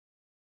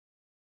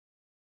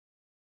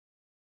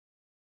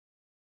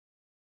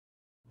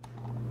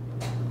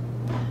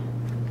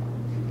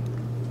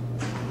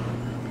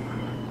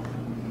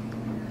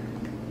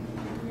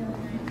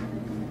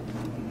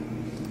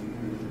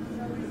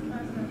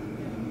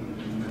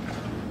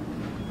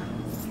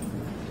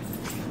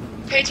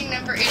Paging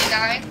number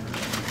 89.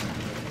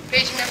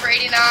 Paging number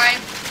 89.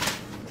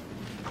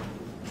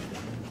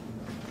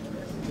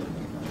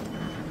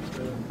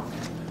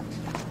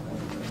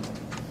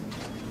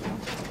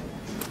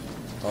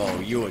 Oh,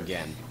 you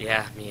again.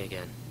 Yeah, me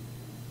again.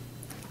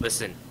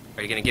 Listen,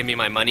 are you gonna give me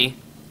my money?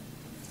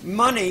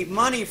 Money?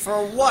 Money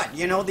for what?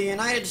 You know, the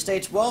United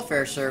States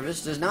Welfare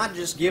Service does not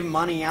just give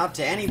money out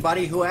to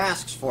anybody who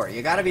asks for it.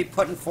 You gotta be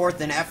putting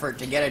forth an effort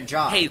to get a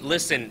job. Hey,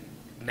 listen,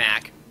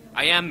 Mac.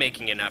 I am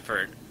making an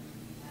effort.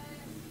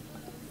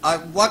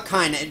 What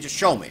kind of... Just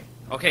show me.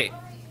 Okay.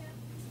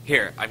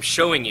 Here, I'm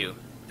showing you.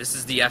 This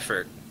is the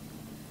effort.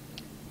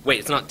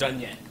 Wait, it's not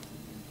done yet.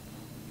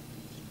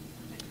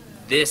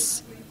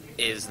 This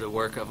is the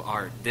work of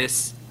art.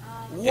 This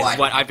What? is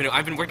what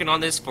I've been working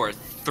on this for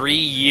 3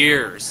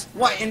 years.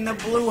 What in the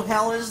blue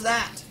hell is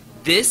that?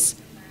 This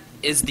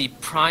is the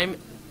prime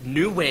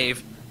new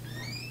wave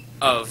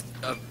of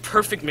a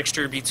perfect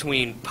mixture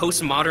between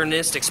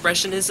postmodernist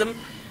expressionism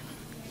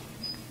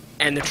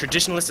and the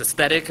traditionalist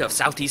aesthetic of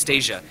Southeast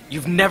Asia.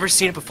 You've never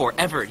seen it before,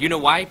 ever. You know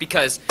why?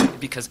 Because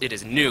it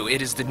is new.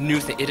 It is the new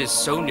thing. It is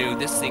so new.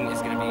 This thing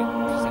is going to be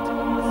presented.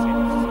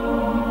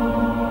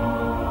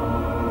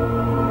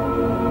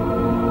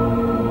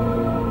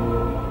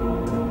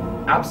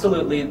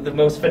 Absolutely the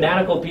most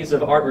fanatical piece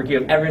of artwork you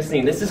have ever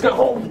seen. This is going to...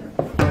 Oh.